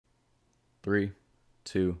Three,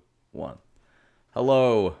 two, one.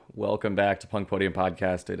 Hello, welcome back to Punk Podium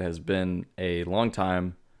Podcast. It has been a long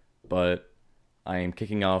time, but I am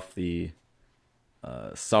kicking off the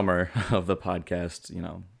summer of the podcast,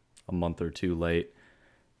 a month or two late,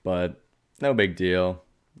 but no big deal.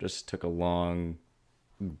 Just took a long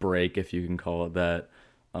break, if you can call it that,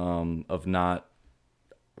 of not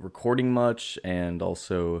recording much and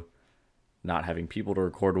also not having people to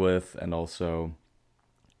record with, and also,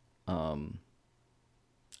 um,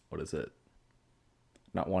 what is it?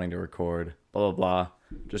 Not wanting to record, blah, blah, blah.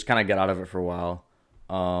 Just kind of get out of it for a while.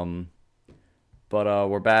 Um, but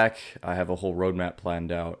we're back. I have a whole roadmap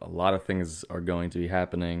planned out. A lot of things are going to be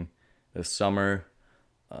happening this summer.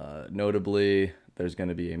 Notably, there's going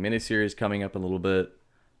to be a mini-series coming up in a little bit.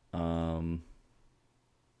 All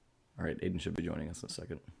right, Aiden should be joining us in a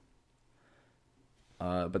second.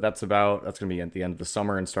 But that's going to be at the end of the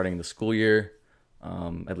summer and starting the school year,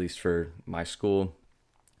 at least for my school.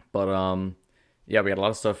 But yeah, we had a lot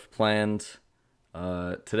of stuff planned.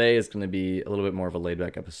 Today is going to be a little bit more of a laid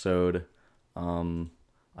back episode.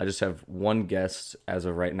 I just have one guest as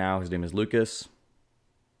of right now. His name is Lucas.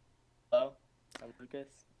 Hello, I'm Lucas.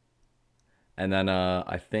 And then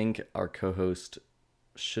I think our co-host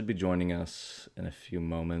should be joining us in a few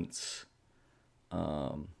moments.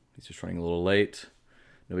 He's just running a little late.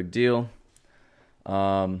 No big deal.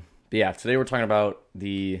 But yeah, today we're talking about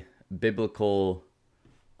the biblical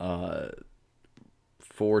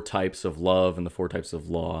four types of love and the four types of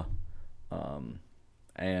law.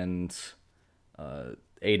 And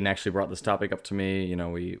Aiden actually brought this topic up to me.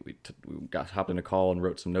 We hopped in a call and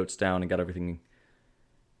wrote some notes down and got everything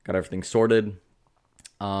sorted.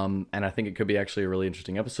 And I think it could be actually a really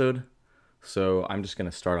interesting episode. So I'm just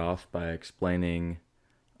gonna start off by explaining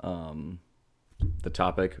the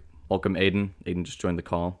topic. Welcome, Aiden. Aiden just joined the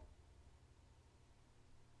call.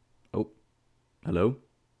 Oh, hello.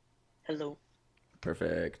 Hello.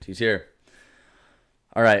 Perfect. He's here.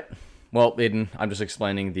 All right. Well, Aiden, I'm just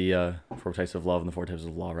explaining the four types of love and the four types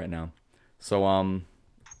of law right now. So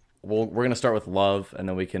we're gonna start with love, and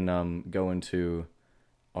then we can go into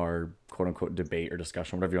our quote unquote debate or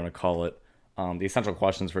discussion, whatever you want to call it. The essential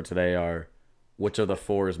questions for today are: which of the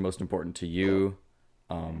four is most important to you?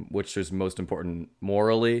 Which is most important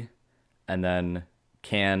morally? And then,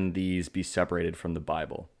 can these be separated from the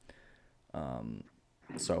Bible?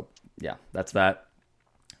 So yeah, that's that.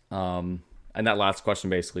 And that last question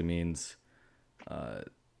basically means,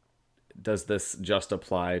 does this just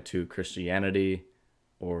apply to Christianity,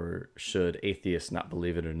 or should atheists not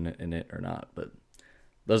believe it in it or not? But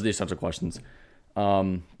those are the essential questions.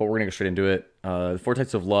 But we're going to go straight into it. The four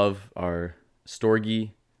types of love are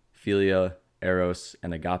storge, philia, eros,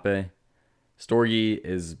 and agape. Storge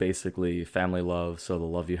is basically family love, so the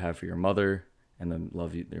love you have for your mother and the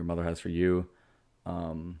love your mother has for you.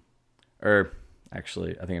 Or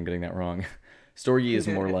actually, I think I'm getting that wrong. Storge is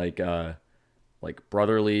more like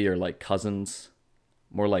brotherly or like cousins,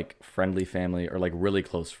 more like friendly family or like really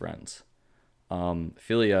close friends.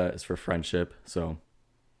 Philia is for friendship, so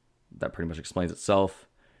that pretty much explains itself.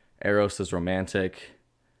 Eros is romantic,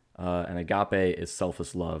 and agape is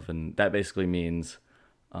selfless love, and that basically means,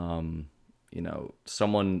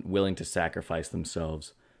 someone willing to sacrifice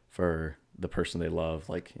themselves for the person they love,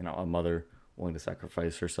 like a mother willing to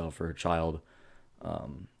sacrifice herself for her child,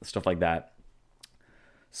 stuff like that.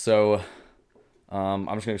 So, I'm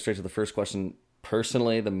just gonna go straight to the first question.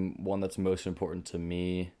 Personally, the one that's most important to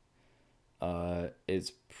me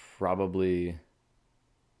is probably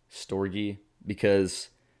storge, because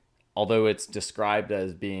although it's described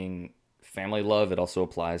as being family love, it also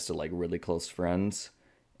applies to like really close friends,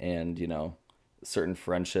 and certain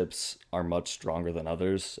friendships are much stronger than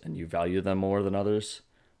others and you value them more than others.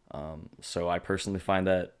 So I personally find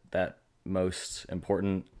that most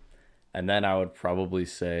important. And then I would probably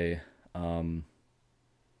say,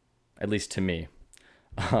 at least to me,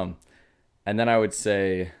 and then I would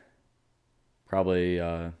say probably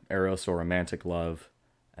eros or romantic love,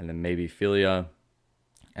 and then maybe philia,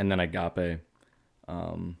 and then agape.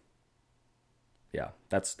 Yeah,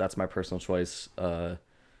 that's my personal choice.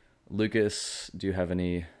 Lucas, do you have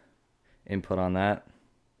any input on that?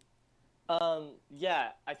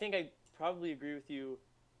 Yeah, I think I probably agree with you,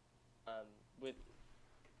 with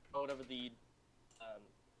whatever the um,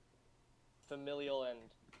 familial and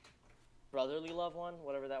brotherly love one,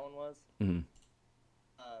 whatever that one was. Mm-hmm.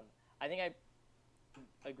 I think I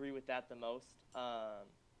agree with that the most.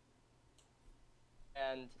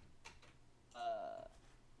 And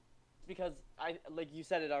because like you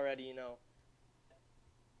said it already,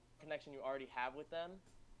 connection you already have with them.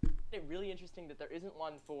 It's really interesting that there isn't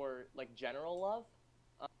one for like general love.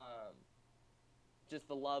 just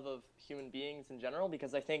the love of human beings in general,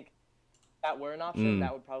 because I think if that were an option,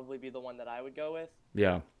 that would probably be the one that I would go with.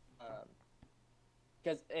 Yeah.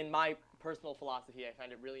 Because in my personal philosophy, I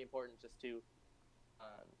find it really important just to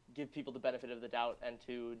give people the benefit of the doubt and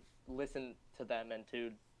to listen to them and to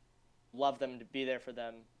love them, to be there for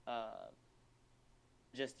them,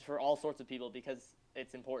 just for all sorts of people, because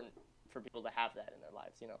it's important for people to have that in their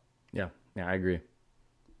lives, you know? Yeah. Yeah, I agree.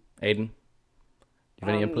 Aiden, do you have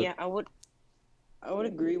any input? Yeah, I would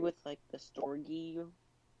agree with like the Storgy,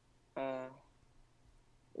 uh,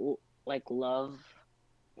 like love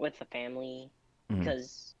with the family,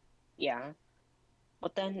 because yeah,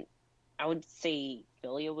 but then I would say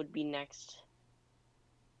Philia would be next.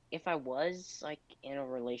 If I was like in a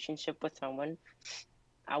relationship with someone,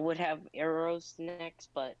 I would have Eros next,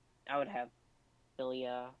 but I would have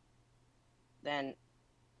Philia, then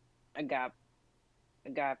Agape,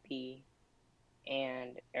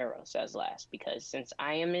 and Eros as last, because since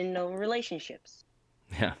I am in no relationships.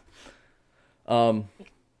 Yeah.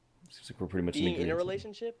 Seems like we're pretty much Being in a agreement.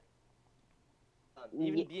 relationship,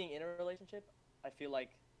 even being in a relationship, I feel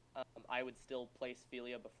like I would still place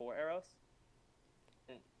Philia before Eros.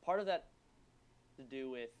 And part of that to do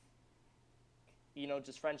with,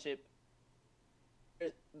 just friendship.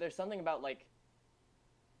 There's something about, like,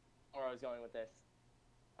 where I was going with this.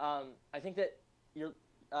 I think that your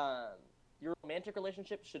romantic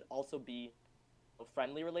relationship should also be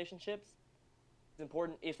friendly relationships. It's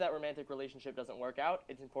important, if that romantic relationship doesn't work out,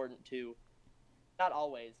 it's important to, not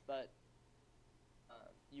always, but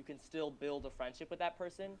you can still build a friendship with that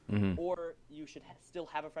person, or you should still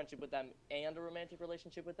have a friendship with them and a romantic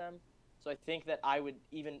relationship with them. So I think that I would,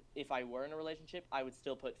 even if I were in a relationship, I would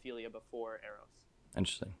still put Philia before Eros.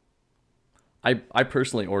 Interesting. I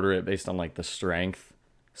personally order it based on like the strength.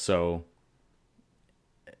 So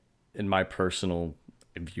in my personal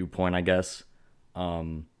viewpoint, I guess,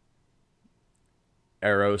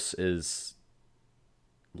 Eros is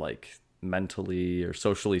like mentally or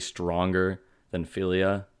socially stronger than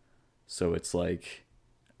Philia. So it's like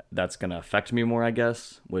that's going to affect me more, I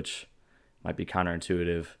guess, which might be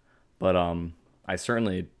counterintuitive. But I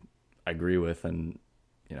certainly agree with and,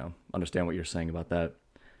 understand what you're saying about that.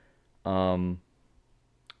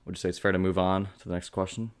 Would you say it's fair to move on to the next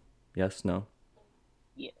question? Yes? No?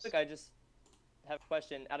 Yes. Look, I just have a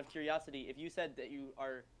question out of curiosity. If you said that you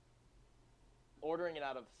are ordering it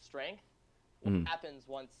out of strength, what happens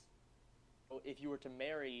if you were to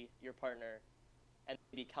marry your partner and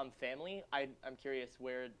become family? I'm curious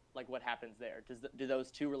what happens there. Do those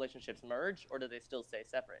two relationships merge, or do they still stay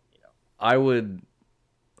separate? I would.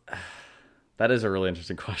 That is a really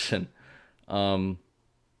interesting question.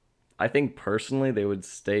 I think personally they would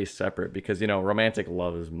stay separate because romantic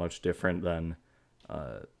love is much different than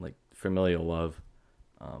like familial love,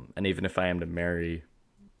 and even if I am to marry,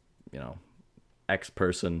 X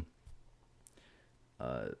person,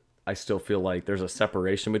 I still feel like there's a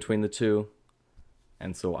separation between the two,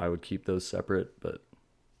 and so I would keep those separate. But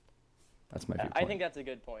that's my viewpoint. I think that's a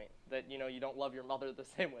good point. That you don't love your mother the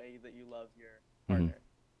same way that you love your partner.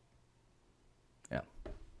 Yeah.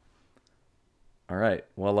 All right.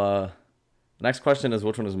 Well, next question is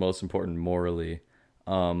which one is most important morally?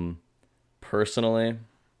 Personally,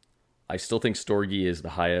 I still think Storgy is the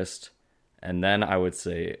highest, and then I would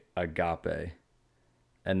say Agape,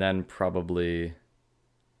 and then probably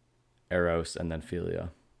Eros, and then Philia.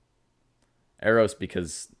 Eros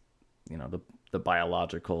because, the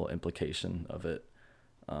biological implication of it.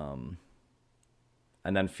 And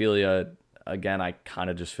then Philia, again, I kind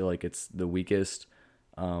of just feel like it's the weakest.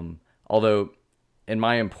 Although in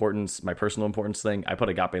my personal importance thing, I put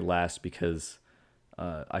Agape last because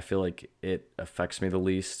I feel like it affects me the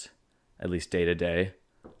least, at least day to day.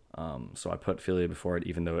 So I put Philia before it,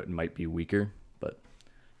 even though it might be weaker, but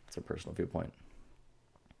it's a personal viewpoint.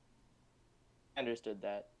 Understood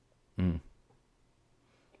that. Would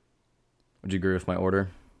you agree with my order?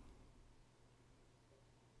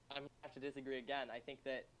 I'm going to have to disagree again. I think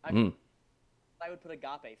that I would put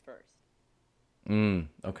Agape first. Okay.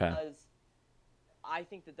 Because I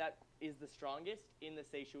think that is the strongest in the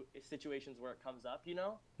situations where it comes up,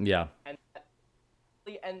 Yeah. And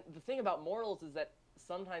the thing about morals is that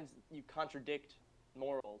sometimes you contradict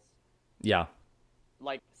morals. Yeah.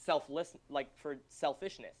 Like for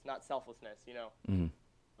selfishness, not selflessness,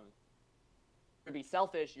 To be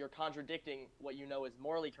selfish, you're contradicting what you know is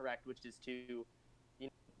morally correct, which is to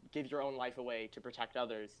give your own life away to protect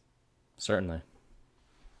others. Certainly. I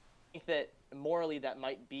think that morally that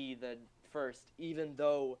might be the first, even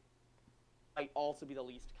though it might also be the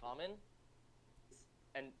least common.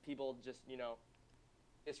 And people just,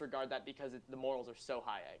 disregard that because the morals are so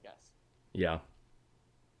high, I guess. Yeah.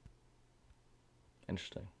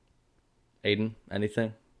 Interesting. Aiden,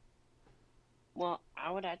 anything? Well, I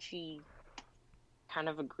would actually kind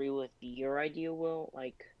of agree with your idea, Will.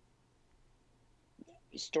 Like,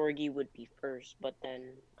 Storge would be first, but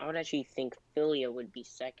then I would actually think Philia would be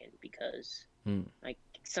second because, Hmm. like,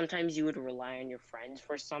 sometimes you would rely on your friends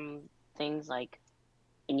for some things, like,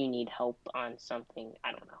 and you need help on something.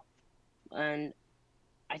 I don't know. And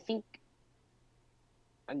I think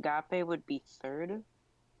Agape would be third.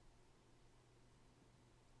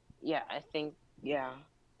 Yeah, I think, yeah,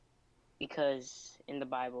 because in the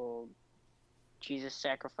Bible, Jesus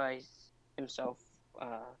sacrificed himself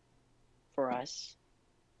for us,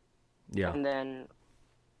 Yeah. and then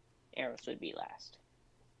Eros would be last.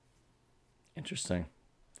 Interesting.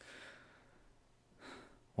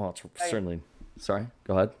 Well, it's I- certainly. Sorry.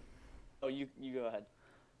 Go ahead. Oh, you go ahead.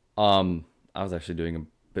 I was actually doing a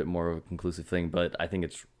bit more of a conclusive thing, but I think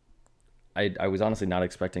it's. I was honestly not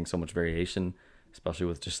expecting so much variation, especially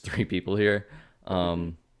with just 3 people here.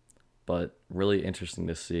 But really interesting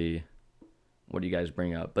to see what you guys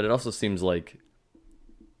bring up. But it also seems like,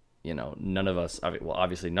 none of us. Well,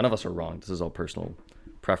 obviously, none of us are wrong. This is all personal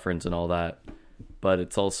preference and all that. But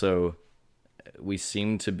it's also, we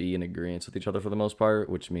seem to be in agreement with each other for the most part,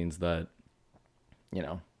 which means that,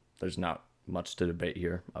 there's not much to debate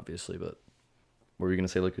here, obviously. But what were you gonna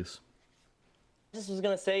say, Lucas? I just was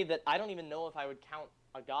gonna say that I don't even know if I would count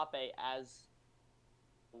Agape as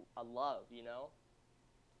a love.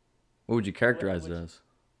 What would you characterize it Which- as?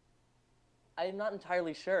 I'm not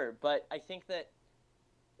entirely sure, but I think that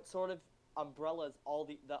it sort of umbrellas all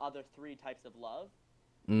the other 3 types of love,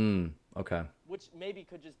 Okay. which maybe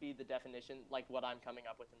could just be the definition, like what I'm coming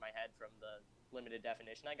up with in my head from the limited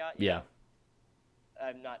definition I got. Yeah.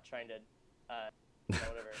 I'm not trying to,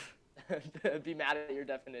 whatever, be mad at your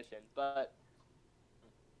definition, but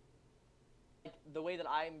like, the way that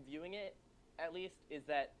I'm viewing it, at least, is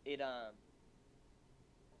that it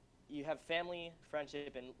you have family,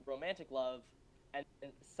 friendship, and romantic love, and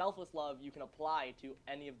selfless love you can apply to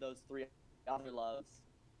any of those 3 other loves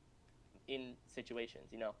in situations.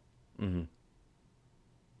 Mm-hmm.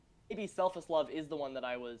 Maybe selfless love is the one that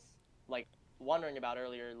I was like wondering about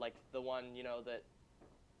earlier, like the one that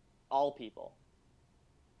all people.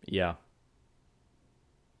 Yeah.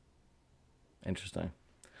 Interesting.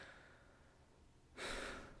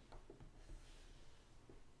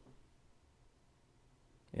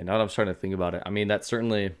 Yeah, now that I'm starting to think about it, I mean, that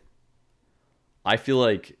certainly, I feel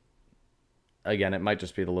like, again, it might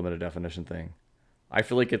just be the limited definition thing. I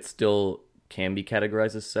feel like it still can be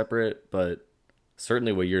categorized as separate, but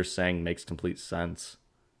certainly what you're saying makes complete sense.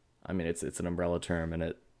 I mean, it's an umbrella term and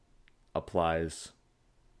it applies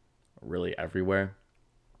really everywhere.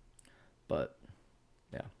 But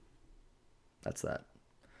yeah, that's that.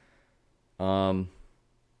 Should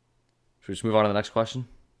we just move on to the next question?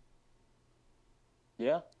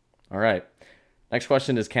 Yeah. All right. Next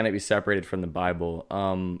question is, can it be separated from the Bible?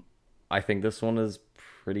 I think this one is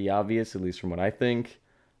pretty obvious, at least from what I think.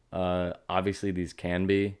 Obviously these can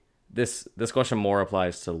be. This question more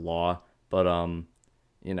applies to law, but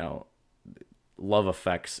love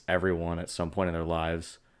affects everyone at some point in their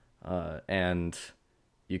lives. And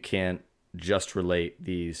you can't just relate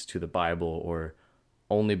these to the Bible or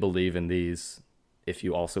only believe in these if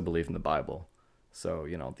you also believe in the Bible. So,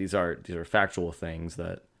 these are factual things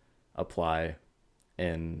that apply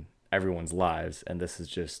in everyone's lives, and this is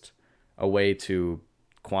just a way to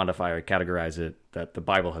quantify or categorize it that the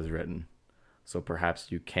Bible has written. So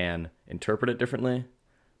perhaps you can interpret it differently,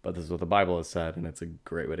 but this is what the Bible has said, and it's a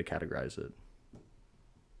great way to categorize it.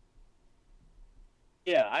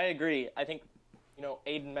 Yeah, I agree. I think,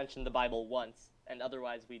 Aiden mentioned the Bible once, and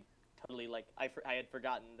otherwise we totally, I had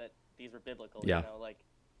forgotten that these were biblical. Yeah.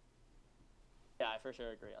 Yeah, I for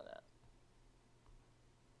sure agree on that.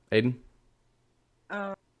 Aiden?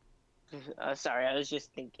 Sorry, I was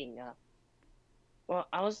just thinking. Well,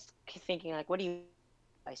 I was thinking, like, what do you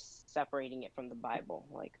by separating it from the Bible?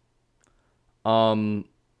 Like, I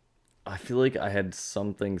feel like I had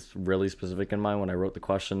something really specific in mind when I wrote the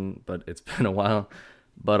question, but it's been a while.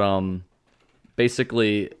 But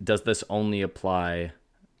basically, does this only apply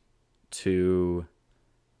to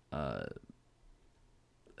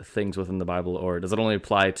things within the Bible, or does it only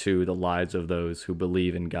apply to the lives of those who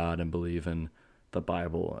believe in God and believe in the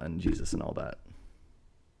Bible and Jesus and all that?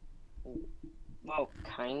 well,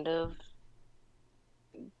 kind of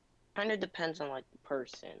depends on like the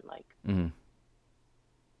person. Like, Mm-hmm.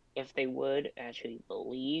 if they would actually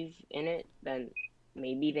believe in it, then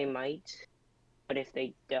maybe they might. But if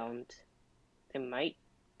they don't, they might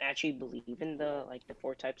actually believe in the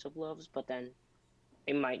 4 types of loves, but then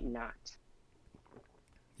they might not.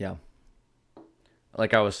 Yeah.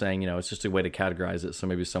 like I was saying, it's just a way to categorize it. So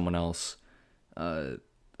maybe someone else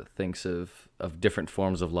thinks of different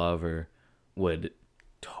forms of love, or would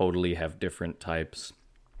totally have different types,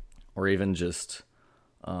 or even just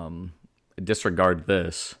disregard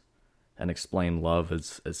this and explain love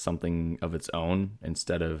as something of its own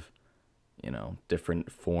instead of,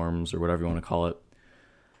 different forms or whatever you want to call it.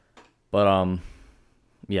 But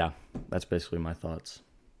yeah, that's basically my thoughts.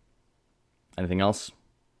 Anything else?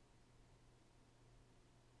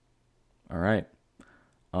 All right.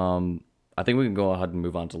 I think we can go ahead and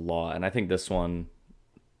move on to law, and I think this one,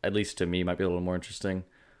 at least to me, might be a little more interesting.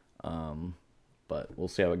 But we'll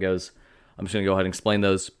see how it goes. I'm just gonna go ahead and explain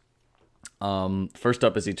those. First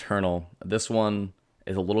up is eternal. This one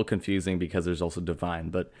is a little confusing because there's also divine,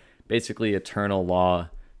 but basically eternal law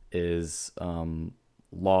is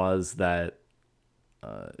laws that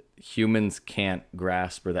humans can't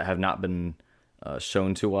grasp, or that have not been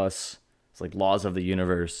shown to us. It's like laws of the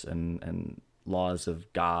universe and laws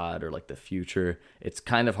of God, or like the future. It's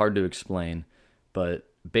kind of hard to explain, but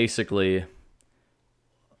basically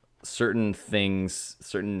certain things,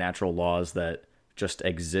 certain natural laws that just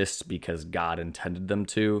exist because God intended them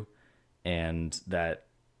to, and that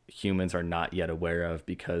humans are not yet aware of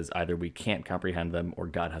because either we can't comprehend them or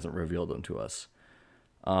God hasn't revealed them to us.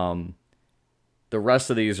 The rest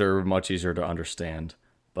of these are much easier to understand,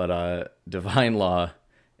 but divine law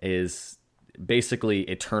is basically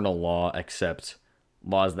eternal law, except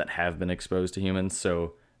laws that have been exposed to humans.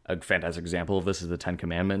 So a fantastic example of this is the Ten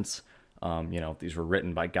Commandments. These were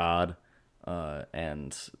written by God,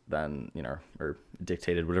 and then, or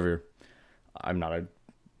dictated, whatever. I'm not a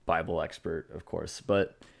Bible expert, of course,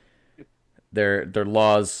 but they're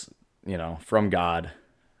laws, from God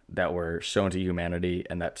that were shown to humanity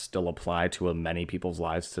and that still apply to many people's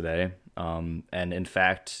lives today. And in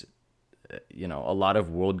fact, a lot of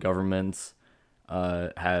world governments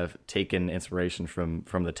have taken inspiration from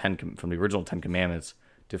the original Ten Commandments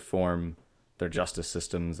to form their justice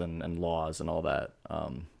systems and laws and all that.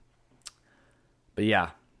 But yeah,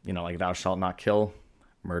 like thou shalt not kill.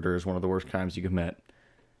 Murder is one of the worst crimes you commit.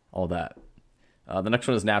 All that. The next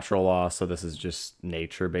one is natural law. So this is just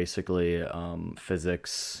nature, basically,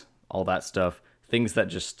 physics, all that stuff. Things that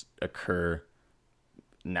just occur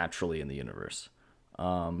naturally in the universe.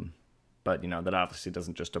 But, that obviously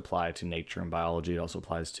doesn't just apply to nature and biology. It also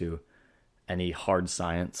applies to any hard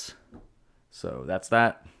science. So that's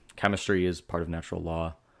that. Chemistry is part of natural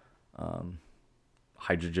law.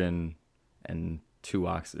 Hydrogen and two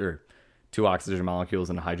oxygen molecules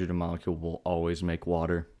and a hydrogen molecule will always make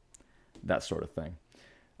water. That sort of thing.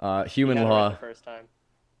 Human You got it law. right the first time.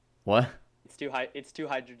 What? It's two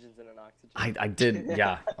hydrogens and an oxygen. I did.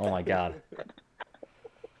 Yeah. Oh my God.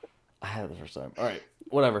 I had it the first time. All right.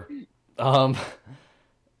 Whatever. The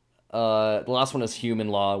last one is human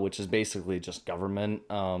law, which is basically just government.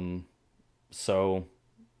 So,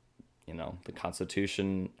 the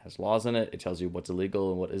Constitution has laws in it. It tells you what's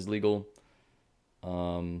illegal and what is legal.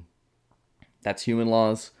 That's human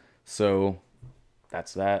laws. So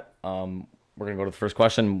that's that. We're gonna go to the first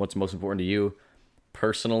question. What's most important to you?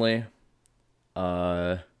 Personally,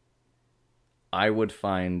 I would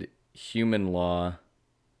find human law,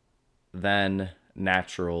 then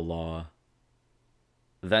natural law,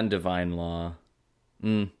 then divine law.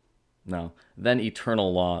 No. Then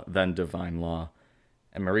eternal law, then divine law.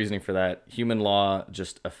 And my reasoning for that, human law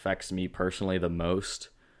just affects me personally the most,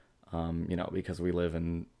 because we live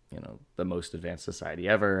in, the most advanced society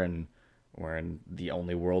ever, and we're in the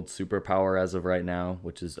only world superpower as of right now,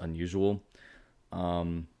 which is unusual.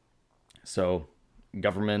 So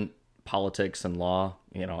government, politics, and law,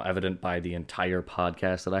 evident by the entire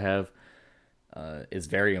podcast that I have, is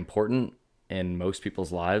very important in most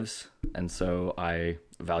people's lives, and so I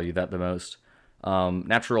value that the most.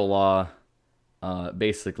 Natural law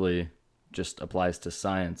basically just applies to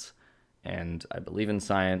science, and I believe in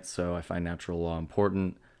science, so I find natural law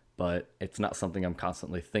important, but it's not something I'm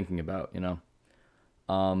constantly thinking about,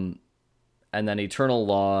 And then eternal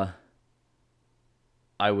law,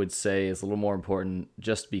 I would say, is a little more important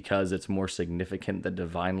just because it's more significant than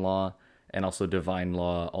divine law, and also divine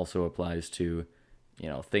law also applies to,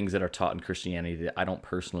 things that are taught in Christianity that I don't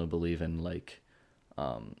personally believe in, like,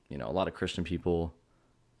 a lot of Christian people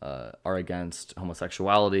are against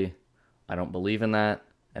homosexuality. I don't believe in that,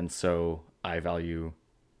 and so I value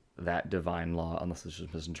that divine law, unless it's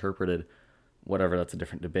just misinterpreted. Whatever, that's a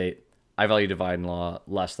different debate. I value divine law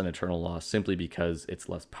less than eternal law simply because it's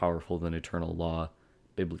less powerful than eternal law,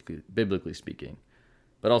 biblically speaking.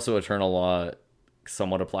 But also eternal law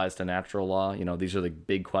somewhat applies to natural law. These are the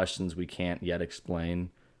big questions we can't yet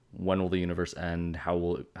explain. When will the universe end?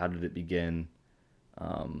 How did it begin?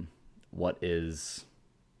 What is,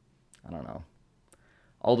 I don't know,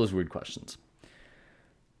 all those weird questions.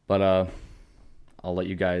 But I'll let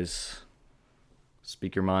you guys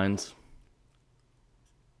speak your minds.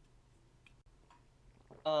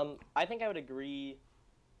 I think I would agree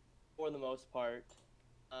for the most part.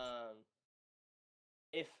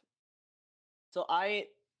 If so, I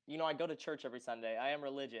go to church every Sunday. I am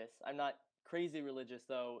religious. I'm not crazy religious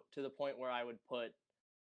though, to the point where I would put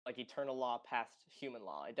like eternal law past human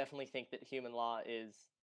law. I definitely think that human law is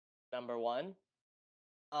number one.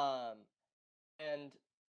 Um, and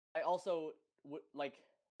I also like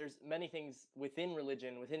there's many things within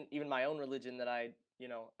religion, within even my own religion that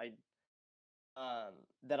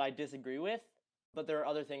that I disagree with, but there are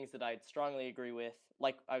other things that I'd strongly agree with.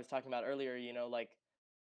 Like I was talking about earlier,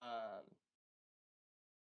 um,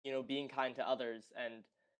 being kind to others and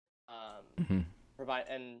Mm-hmm. provide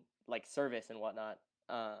and like service and whatnot.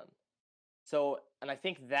 Um, and I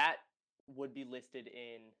think that would be listed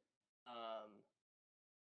in um,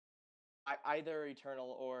 either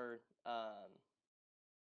eternal or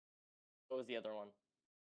what was the other one?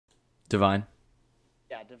 Divine.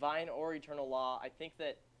 Yeah, divine or eternal law. I think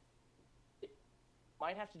that it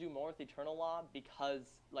might have to do more with eternal law because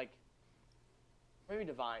like maybe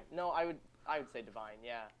divine. No, I would say divine.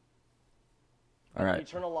 Yeah. All right.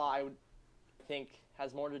 Eternal law I would think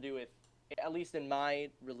has more to do with, at least in my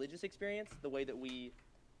religious experience, the way that we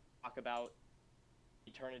talk about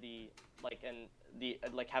eternity, like and the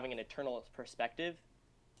like having an eternal perspective.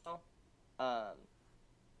 You know?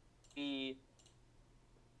 We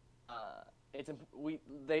it's we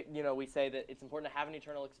say that it's important to have an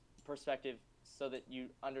eternal perspective so that you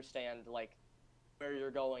understand like where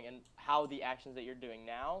you're going and how the actions that you're doing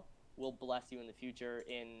now will bless you in the future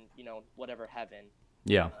in whatever heaven.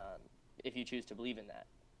 Yeah. If you choose to believe in that.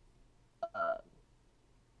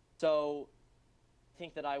 So I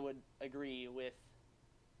think that I would agree with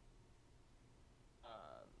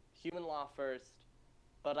human law first,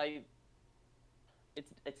 but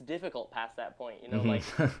it's difficult past that point, Mm-hmm. like,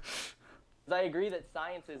 because I agree that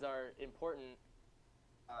sciences are important.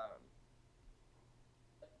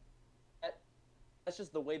 That's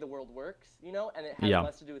just the way the world works, and it has Yeah.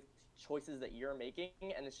 less to do with choices that you're making,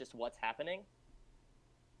 and it's just what's happening.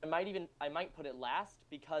 I might put it last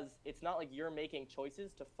because it's not like you're making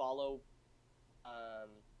choices to follow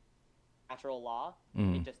natural law.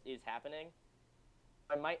 Mm-hmm. It just is happening.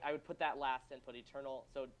 I would put that last and put eternal.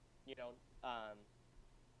 So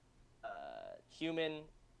human,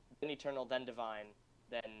 then eternal, then divine,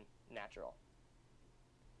 then natural.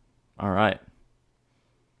 All right.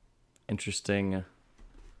 Interesting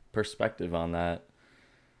perspective on that.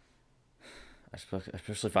 I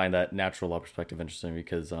especially find that natural law perspective interesting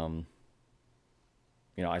because, I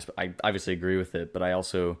obviously agree with it, but I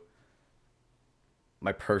also,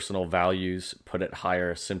 my personal values put it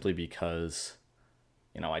higher simply because,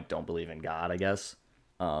 I don't believe in God, I guess.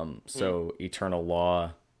 So eternal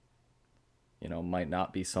law, might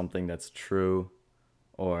not be something that's true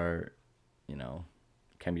or,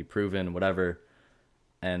 can be proven, whatever.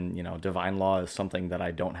 And, divine law is something that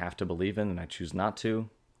I don't have to believe in and I choose not to.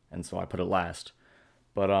 And so I put it last.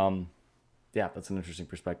 But, yeah, that's an interesting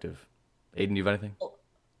perspective. Aiden, do you have anything?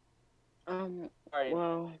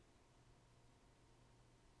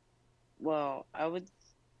 Well, I would,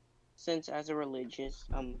 since as a religious,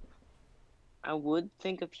 I would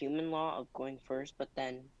think of human law of going first, but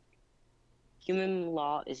then human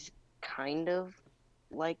law is kind of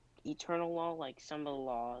like eternal law. Like some of the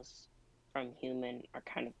laws from human are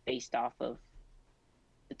kind of based off of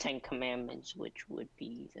the Ten Commandments, which would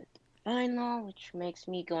be the divine law, which makes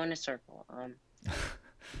me go in a circle.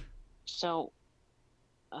 So,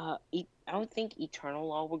 I would think eternal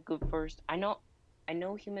law would go first. I know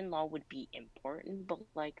human law would be important, but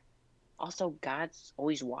like, also God's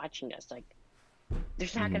always watching us. Like,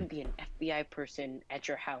 there's not gonna be an FBI person at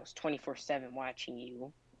your house 24/7 watching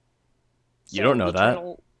you. So you don't know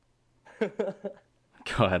eternal... that.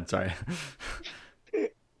 Go ahead, sorry.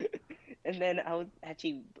 And then I would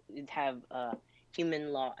actually have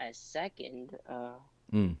human law as second.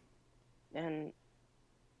 Then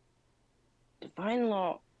divine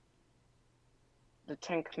law, the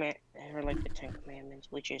Ten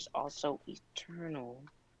Commandments, which is also eternal.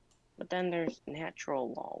 But then there's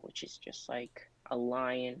natural law, which is just like a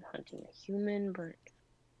lion hunting a human. But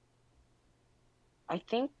I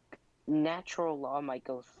think natural law might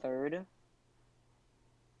go third,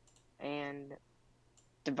 and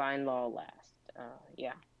divine law last.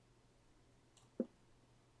 Yeah.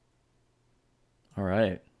 All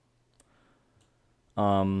right.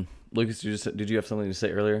 Lucas, did you have something to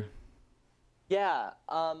say earlier? Yeah.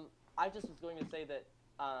 I just was going to say that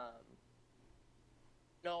um,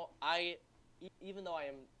 even though I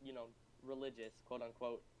am, religious, quote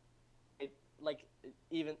unquote, it like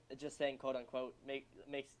even just saying quote unquote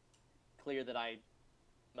makes clear that I,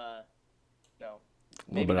 uh, you know,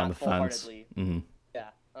 A little maybe bit on not the full fence. heartedly. Mm-hmm. Yeah.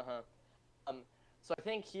 Uh-huh. So I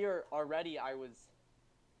think here already I was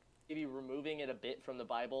maybe removing it a bit from the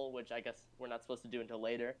Bible, which I guess we're not supposed to do until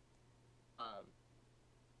later. Um,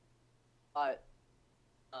 but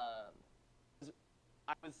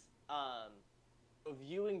I was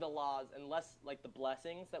viewing the laws and less like the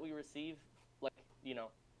blessings that we receive, like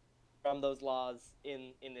from those laws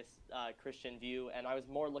in this Christian view, and I was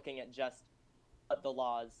more looking at just what the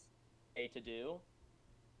laws say to do.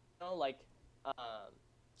 Like,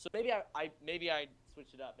 so maybe I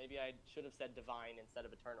switched it up. Maybe I should have said divine instead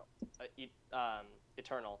of eternal.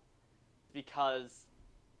 Eternal, because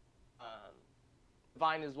um,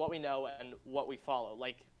 divine is what we know and what we follow.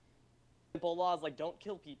 Like simple laws, like don't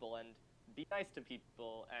kill people and be nice to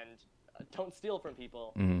people and don't steal from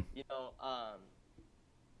people. Mm-hmm.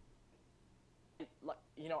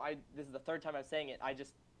 I this is the third time I'm saying it. I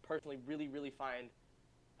just personally really find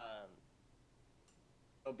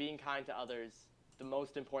being kind to others the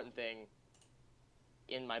most important thing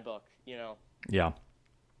in my book. Yeah.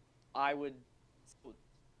 I would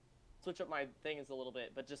switch up my things a little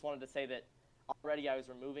bit, but just wanted to say that already I was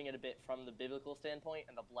removing it a bit from the biblical standpoint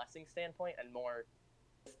and the blessing standpoint, and more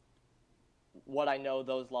what I know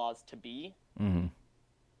those laws to be. Mm-hmm.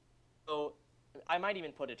 So I might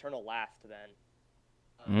even put eternal last then.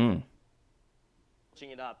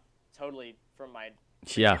 Switching it up totally from my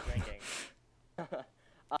ranking.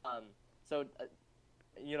 So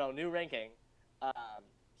new ranking: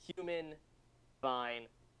 human, divine,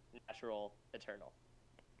 natural, eternal.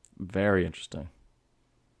 Very interesting.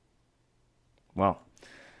 Wow.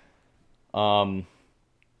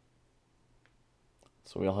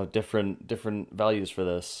 So we all have different values for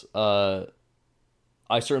this.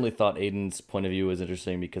 I certainly thought Aiden's point of view was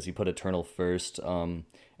interesting because he put eternal first. And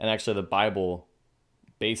actually, the Bible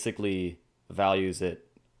basically values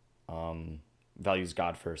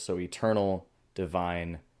God first. So eternal,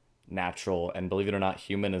 divine, natural, and believe it or not,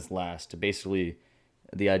 human is last. Basically,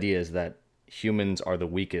 the idea is that humans are the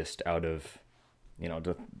weakest out of,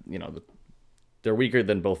 they're weaker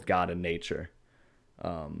than both God and nature.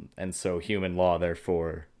 And so human law,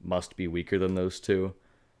 therefore, must be weaker than those two.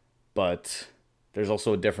 But there's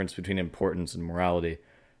also a difference between importance and morality.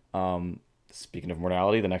 Speaking of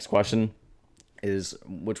morality, the next question is,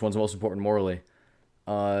 which one's most important morally?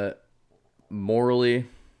 Morally,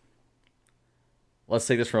 let's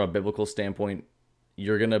take this from a biblical standpoint.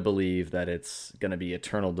 You're going to believe that it's going to be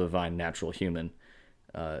eternal, divine, natural, human,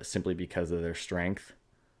 simply because of their strength.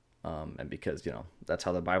 And because, that's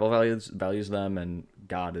how the Bible values them, and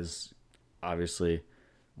God is obviously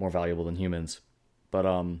more valuable than humans. But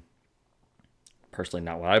personally,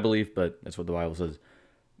 not what I believe, but it's what the Bible says.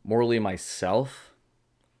 Morally, myself,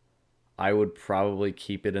 I would probably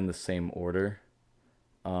keep it in the same order,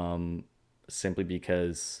 simply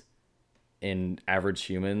because in average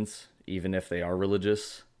humans, even if they are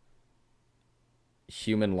religious,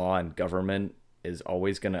 human law and government is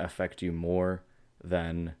always going to affect you more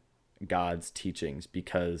than God's teachings,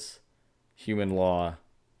 because human law,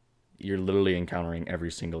 you're literally encountering every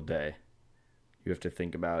single day. You have to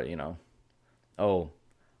think about, oh,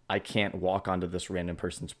 I can't walk onto this random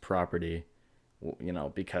person's property,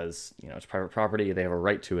 because, it's private property. They have a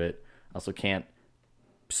right to it. I also can't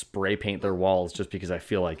spray paint their walls just because I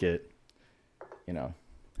feel like it,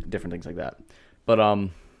 different things like that. But, I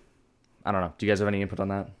don't know. Do you guys have any input on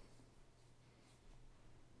that?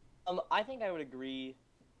 I think I would agree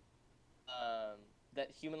that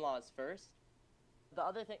human law is first. The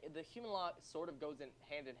other thing, the human law sort of goes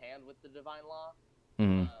hand in hand with the divine law.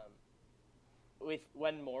 Mm-hmm. With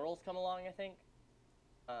when morals come along, I think.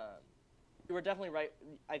 You were definitely right.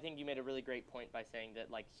 I think you made a really great point by saying that,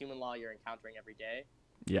 like, human law you're encountering every day.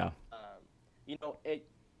 Yeah.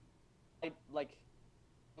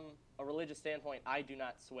 From a religious standpoint, I do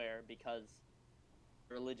not swear because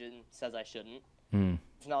religion says I shouldn't. Mm.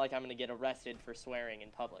 It's not like I'm going to get arrested for swearing in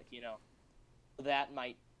public, That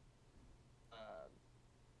might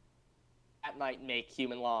make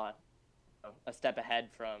human law a step ahead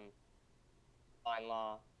from divine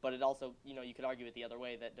law. But it also, you could argue it the other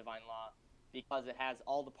way, that divine law, because it has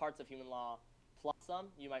all the parts of human law plus some,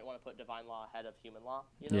 you might want to put divine law ahead of human law.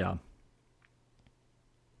 Yeah.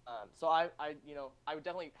 So I would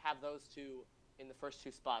definitely have those two in the first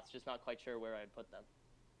two spots, just not quite sure where I'd put them.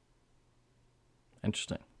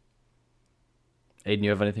 Interesting. Aiden, you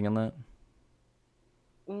have anything on that?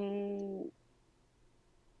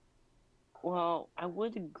 Well, Well, I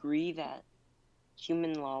would agree that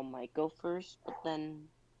human law might go first, but then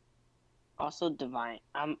also divine.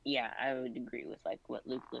 Yeah, I would agree with like what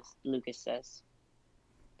Lucas says.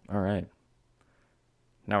 All right.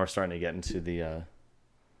 Now we're starting to get into the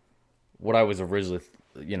what I was originally,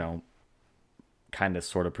 kind of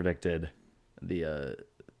sort of predicted the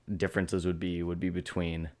differences would be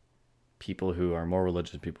between people who are more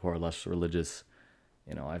religious, people who are less religious.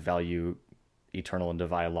 I value eternal and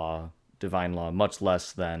divine law much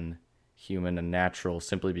less than human and natural,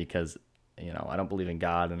 simply because I don't believe in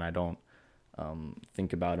God and I don't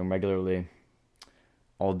think about him regularly.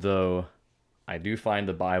 Although I do find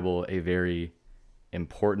the Bible a very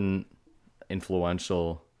important,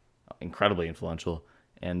 influential, incredibly influential,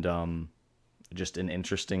 and just an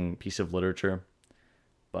interesting piece of literature.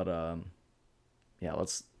 But yeah,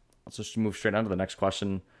 let's just move straight on to the next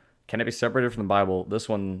question. Can it be separated from the Bible? This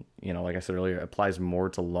one, like I said earlier, applies more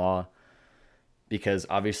to law because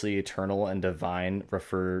obviously eternal and divine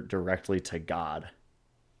refer directly to God.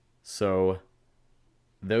 So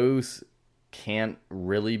those can't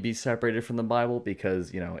really be separated from the Bible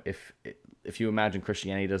because, if you imagine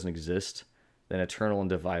Christianity doesn't exist, then eternal and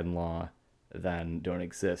divine law then don't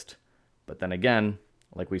exist. But then again,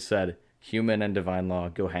 like we said, human and divine law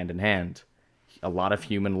go hand in hand. A lot of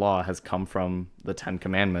human law has come from the Ten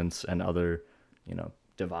Commandments and other,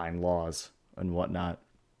 divine laws and whatnot.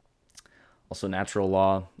 Also, natural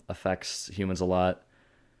law affects humans a lot.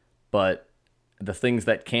 But the things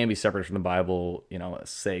that can be separated from the Bible,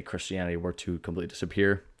 say Christianity were to completely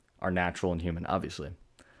disappear, are natural and human, obviously.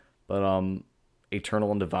 But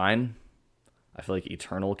eternal and divine, I feel like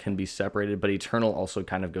eternal can be separated, but eternal also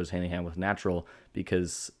kind of goes hand in hand with natural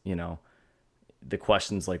because, the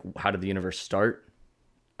questions like how did the universe start,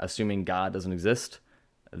 assuming God doesn't exist,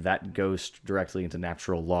 that goes directly into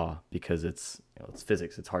natural law because it's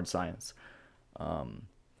physics, it's hard science.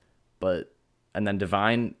 But and then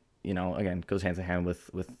divine, again, goes hand in hand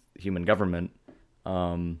with human government.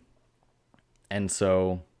 And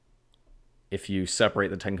so if you separate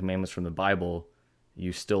the Ten Commandments from the Bible,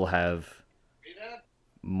 you still have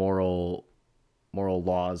moral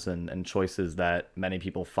laws and choices that many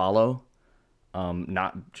people follow.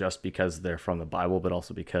 Not just because they're from the Bible, but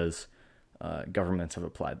also because governments have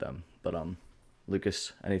applied them. But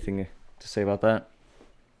Lucas, anything to say about that?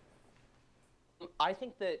 I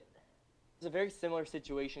think that it's a very similar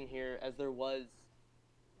situation here as there was,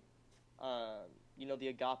 the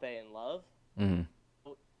agape and love. Mm-hmm.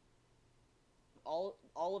 All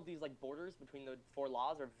of these like borders between the four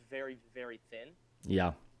laws are very, very thin.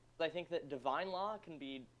 Yeah. I think that divine law can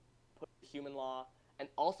be put in human law and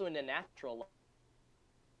also into natural law.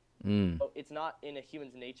 So it's not in a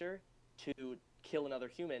human's nature to kill another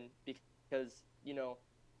human because, the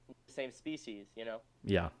same species,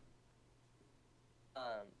 Yeah.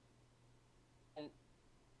 And,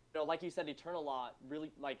 like you said, eternal law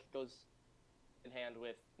really, goes in hand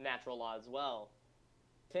with natural law as well.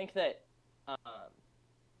 I think that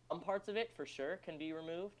some parts of it, for sure, can be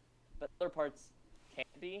removed, but other parts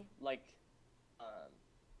can't be,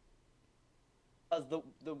 because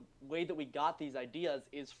the way that we got these ideas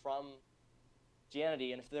is from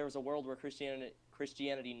Christianity, and if there was a world where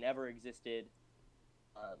Christianity never existed,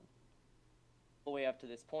 all the way up to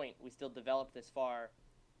this point, we still developed this far.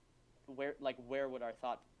 Where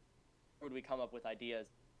would we come up with ideas,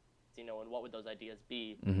 and what would those ideas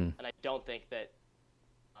be? Mm-hmm. And I don't think that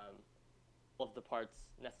all of the parts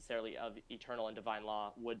necessarily of eternal and divine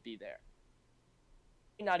law would be there.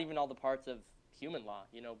 Not even all the parts of human law,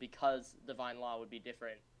 because divine law would be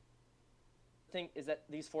different. The thing is that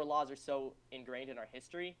these four laws are so ingrained in our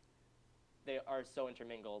history, they are so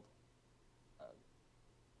intermingled.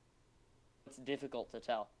 It's difficult to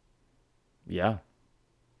tell. Yeah.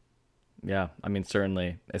 Yeah, I mean,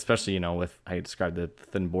 certainly, especially, with how you described the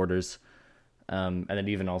thin borders, and it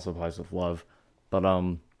even also applies with love. But,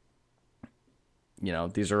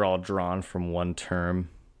 these are all drawn from one term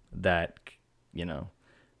that,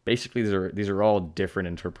 basically these are all different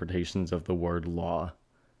interpretations of the word law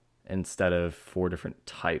instead of four different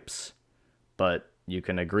types. But you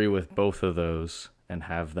can agree with both of those and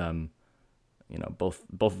have them, both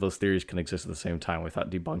of those theories can exist at the same time without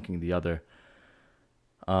debunking the other.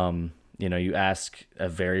 You ask a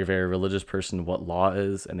very, very religious person what law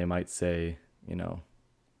is, and they might say,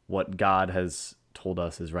 what God has told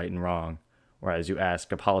us is right and wrong. Whereas you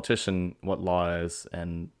ask a politician what law is,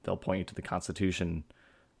 and they'll point you to the Constitution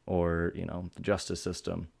or, the justice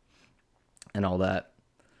system and all that.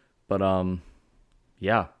 But,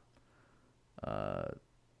 yeah.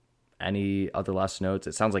 Any other last notes?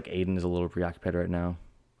 It sounds like Aiden is a little preoccupied right now.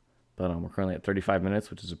 But we're currently at 35 minutes,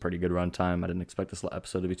 which is a pretty good run time. I didn't expect this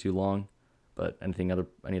episode to be too long. But any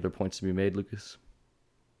other points to be made, Lucas?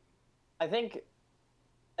 I think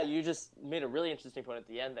you just made a really interesting point at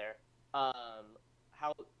the end there.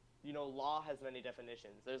 How law has many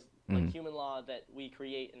definitions. There's like human law that we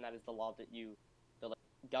create, and that is the law the like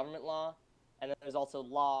government law, and then there's also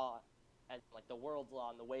law as like the world's law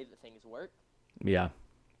and the way that things work. Yeah.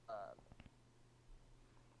 I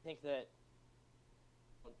think that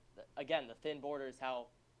again, the thin border is how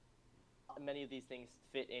many of these things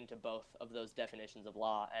fit into both of those definitions of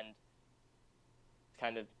law and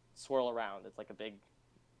kind of swirl around. It's like a big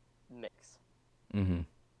mix. Mm-hmm.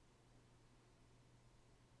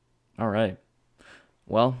 All right.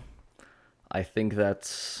 Well, I think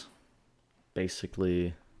that's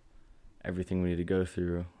basically everything we need to go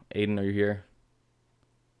through. Aiden, are you here?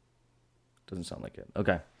 Doesn't sound like it.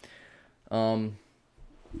 Okay.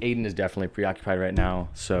 Aiden is definitely preoccupied right now,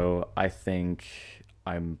 so I think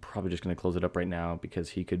I'm probably just going to close it up right now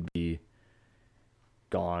because he could be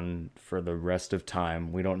gone for the rest of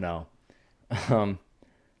time. We don't know.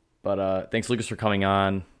 But thanks, Lucas, for coming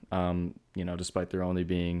on. Despite there only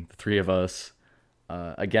being the three of us.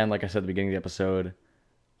 Again, like I said at the beginning of the episode,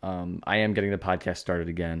 I am getting the podcast started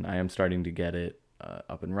again. I am starting to get it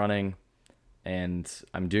up and running, and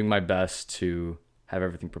I'm doing my best to have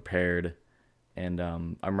everything prepared. And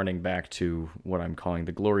I'm running back to what I'm calling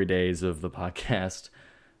the glory days of the podcast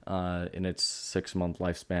in its 6-month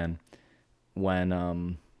lifespan, when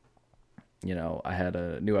I had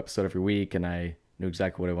a new episode every week and I knew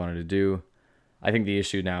exactly what I wanted to do. I think the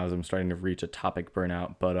issue now is I'm starting to reach a topic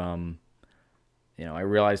burnout, but I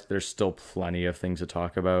realized there's still plenty of things to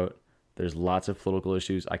talk about. There's lots of political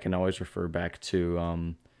issues. I can always refer back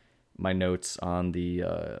to my notes on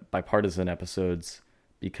the bipartisan episodes,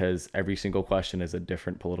 because every single question is a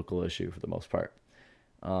different political issue for the most part.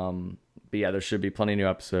 But yeah, there should be plenty of new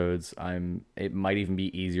episodes. It might even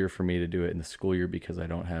be easier for me to do it in the school year because I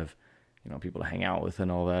don't have, people to hang out with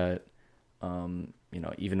and all that.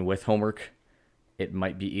 Even with homework, it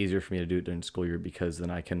might be easier for me to do it during the school year because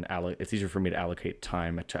then it's easier for me to allocate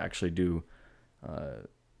time to actually do,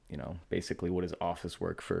 basically what is office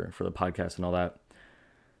work for the podcast and all that.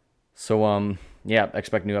 So,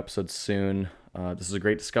 expect new episodes soon. This is a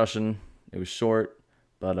great discussion. It was short,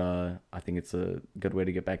 but I think it's a good way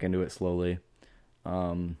to get back into it slowly.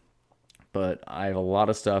 But I have a lot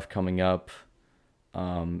of stuff coming up.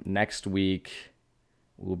 Next week,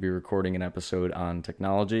 we'll be recording an episode on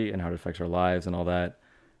technology and how it affects our lives and all that.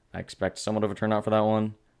 I expect somewhat of a turnout for that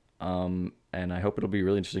one. And I hope it'll be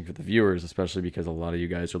really interesting for the viewers, especially because a lot of you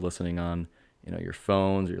guys are listening on your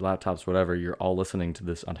phones or your laptops, whatever. You're all listening to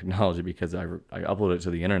this on technology because I upload it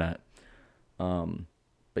to the internet.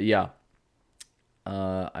 But yeah,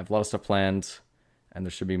 I have a lot of stuff planned, and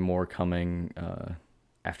there should be more coming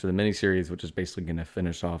after the miniseries, which is basically going to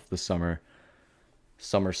finish off the summer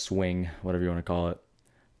swing, whatever you want to call it.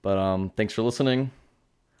 But thanks for listening.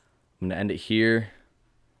 I'm going to end it here.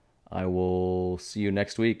 I will see you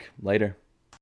next week. Later.